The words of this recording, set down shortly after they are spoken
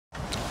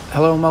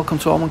Hello and welcome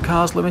to Allman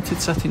Cars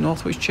Limited, set in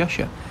Northwich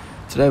Cheshire.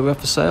 Today we have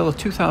for sale a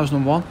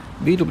 2001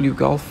 VW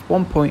Golf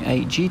 1.8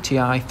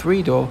 GTI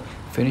 3-door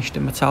finished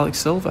in metallic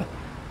silver.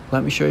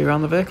 Let me show you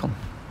around the vehicle.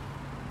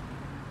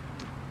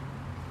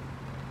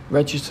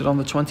 Registered on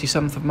the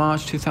 27th of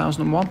March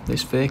 2001,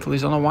 this vehicle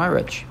is on a wire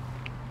edge.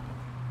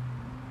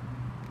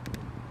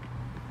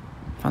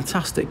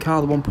 Fantastic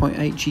car, the 1.8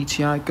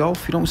 GTI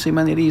Golf. You don't see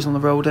many of these on the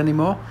road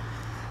anymore.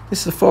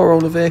 This is a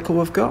 4-owner vehicle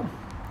we've got.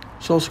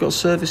 It's also got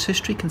service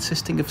history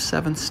consisting of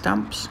 7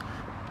 stamps.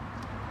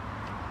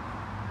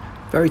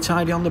 Very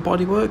tidy on the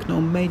bodywork, no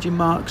major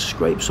marks,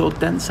 scrapes or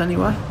dents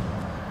anywhere.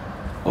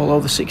 Although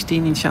the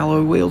 16-inch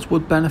alloy wheels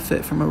would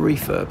benefit from a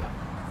refurb.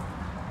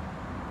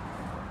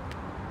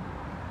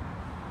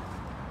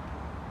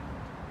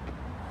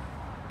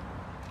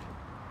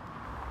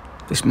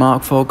 This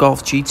Mark IV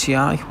Golf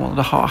GTI, one of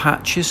the hot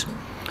hatches,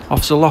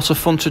 offers a lot of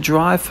fun to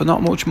drive for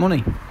not much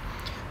money.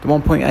 The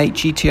 1.8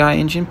 GTI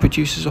engine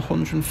produces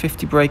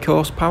 150 brake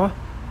horsepower.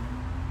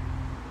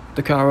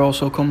 The car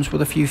also comes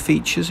with a few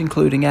features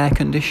including air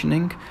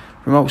conditioning,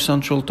 remote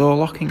central door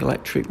locking,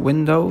 electric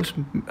windows,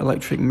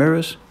 electric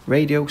mirrors,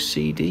 radio,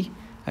 CD,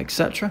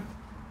 etc.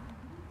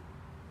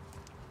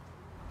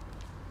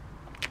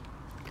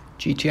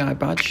 GTI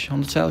badge on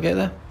the tailgate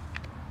there.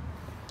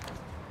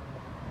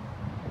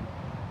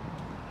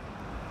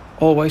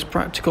 Always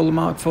practical, the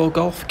Mark IV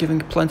Golf, giving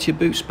plenty of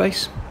boot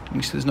space. You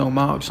can see there's no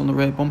marks on the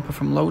rear bumper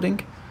from loading.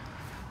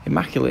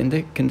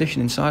 Immaculate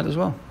condition inside as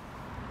well.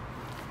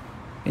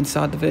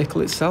 Inside the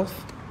vehicle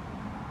itself,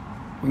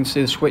 we can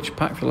see the switch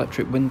pack for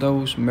electric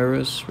windows,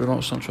 mirrors,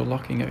 remote central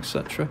locking,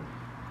 etc.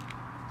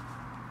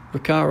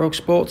 Recaro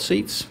sport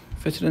seats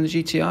fitted in the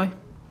GTI.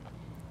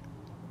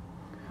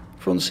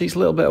 Front seats a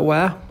little bit of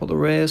wear, but the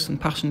rears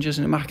and passengers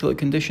in immaculate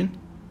condition.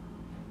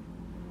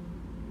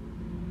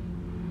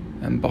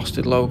 Embossed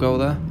logo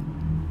there.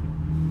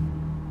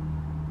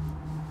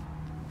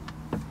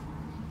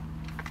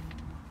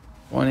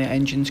 One of the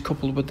engines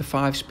coupled with the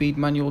 5-speed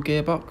manual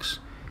gearbox.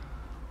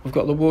 We've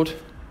got the wood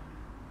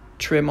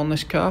trim on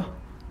this car.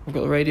 We've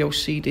got the radio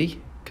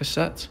CD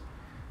cassette,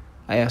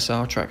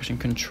 ASR traction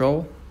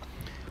control.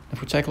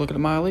 If we take a look at the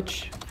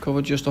mileage,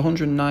 covered just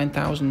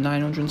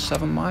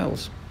 109,907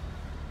 miles.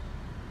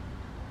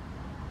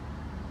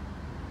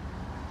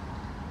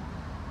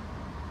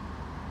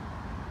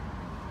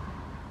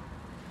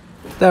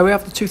 There we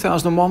have the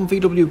 2001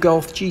 VW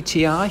Golf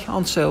GTI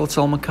on sale at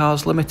Allman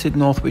Cars Limited,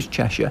 Northwich,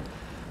 Cheshire.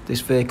 This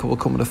vehicle will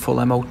come with a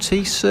full MOT,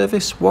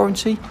 service,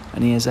 warranty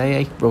and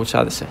ESAA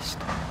roadside assist.